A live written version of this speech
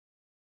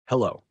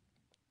Hello,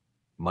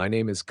 my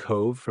name is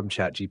Cove from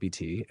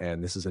ChatGPT,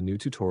 and this is a new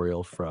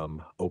tutorial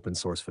from Open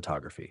Source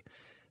Photography.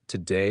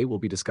 Today, we'll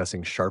be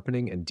discussing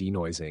sharpening and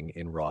denoising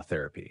in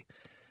RawTherapee.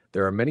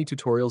 There are many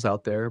tutorials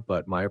out there,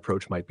 but my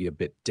approach might be a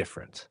bit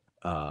different.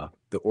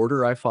 The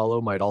order I follow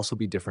might also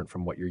be different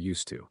from what you're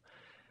used to.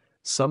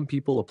 Some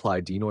people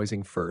apply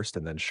denoising first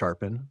and then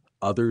sharpen.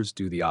 Others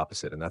do the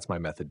opposite, and that's my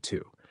method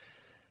too.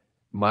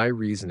 My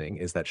reasoning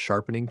is that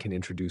sharpening can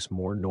introduce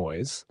more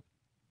noise,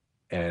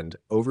 and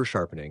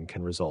over-sharpening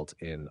can result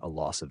in a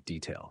loss of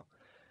detail.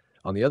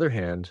 On the other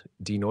hand,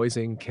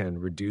 denoising can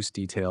reduce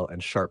detail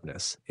and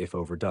sharpness if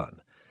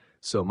overdone.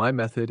 So my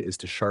method is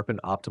to sharpen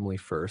optimally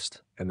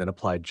first and then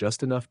apply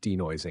just enough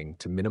denoising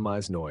to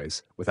minimize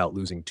noise without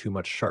losing too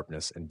much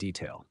sharpness and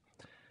detail.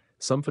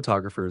 Some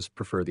photographers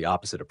prefer the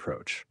opposite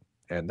approach,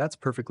 and that's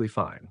perfectly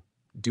fine.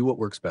 Do what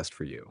works best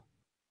for you.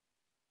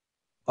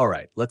 All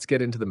right, let's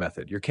get into the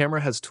method. Your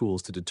camera has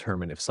tools to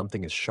determine if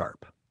something is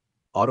sharp.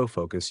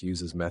 Autofocus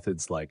uses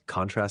methods like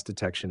contrast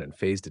detection and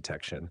phase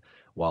detection,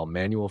 while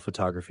manual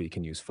photography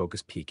can use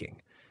focus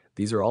peaking.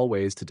 These are all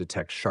ways to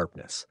detect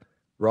sharpness.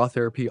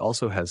 RawTherapee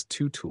also has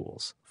two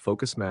tools,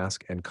 focus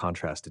mask and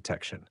contrast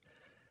detection.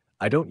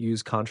 I don't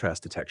use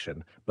contrast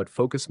detection, but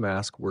focus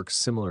mask works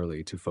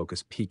similarly to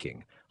focus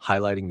peaking,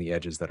 highlighting the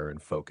edges that are in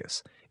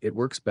focus. It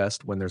works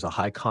best when there's a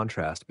high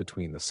contrast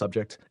between the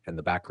subject and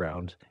the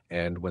background,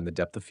 and when the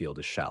depth of field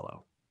is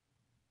shallow.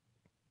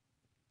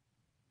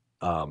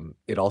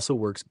 It also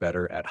works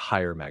better at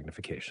higher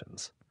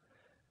magnifications.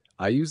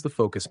 I use the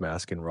focus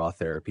mask in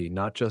RawTherapee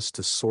not just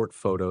to sort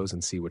photos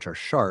and see which are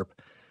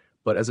sharp,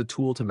 but as a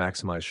tool to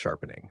maximize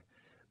sharpening.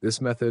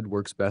 This method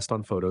works best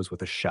on photos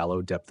with a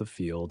shallow depth of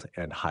field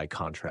and high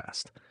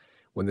contrast.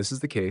 When this is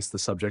the case, the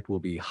subject will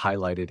be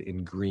highlighted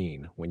in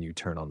green when you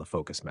turn on the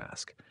focus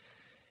mask.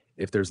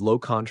 If there's low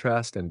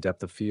contrast and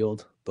depth of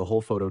field, the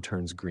whole photo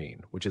turns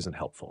green, which isn't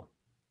helpful.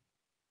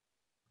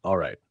 All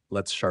right,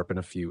 let's sharpen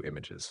a few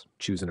images.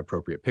 Choose an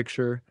appropriate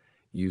picture,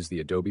 use the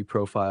Adobe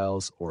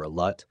profiles or a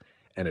LUT,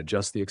 and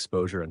adjust the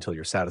exposure until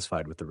you're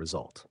satisfied with the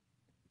result.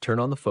 Turn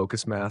on the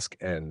focus mask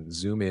and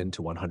zoom in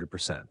to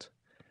 100%.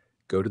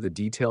 Go to the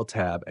Detail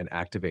tab and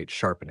activate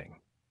Sharpening.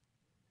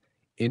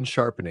 In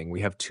Sharpening, we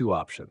have two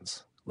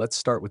options. Let's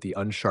start with the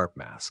Unsharp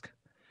mask.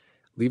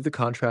 Leave the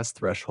contrast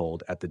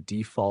threshold at the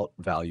default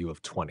value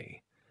of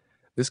 20.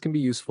 This can be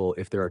useful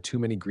if there are too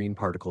many green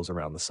particles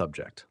around the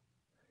subject.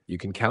 You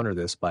can counter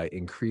this by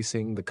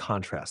increasing the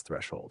contrast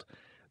threshold.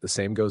 The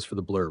same goes for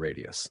the blur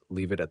radius.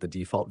 Leave it at the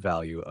default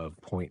value of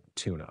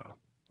 0.20.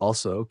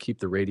 Also, keep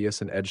the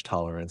radius and edge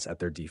tolerance at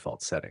their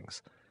default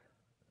settings.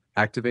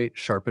 Activate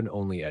Sharpen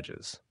Only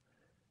Edges.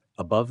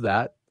 Above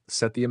that,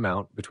 set the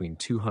amount between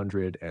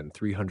 200 and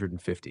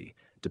 350,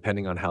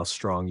 depending on how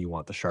strong you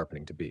want the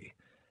sharpening to be.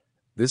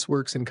 This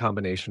works in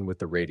combination with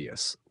the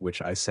radius,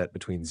 which I set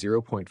between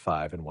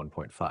 0.5 and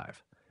 1.5.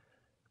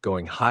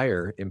 Going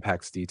higher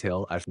impacts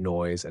detail as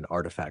noise and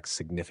artifacts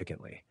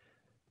significantly.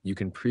 You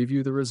can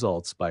preview the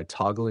results by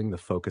toggling the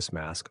focus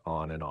mask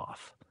on and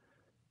off.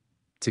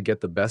 To get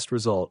the best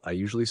result, I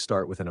usually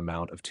start with an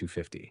amount of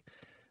 250.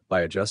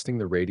 By adjusting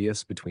the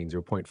radius between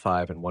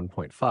 0.5 and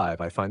 1.5,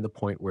 I find the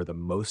point where the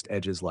most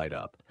edges light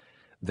up.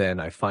 Then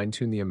I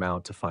fine-tune the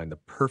amount to find the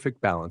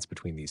perfect balance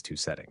between these two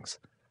settings.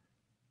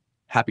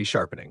 Happy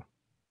sharpening!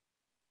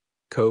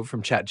 Cove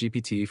from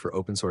ChatGPT for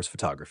open source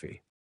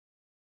photography.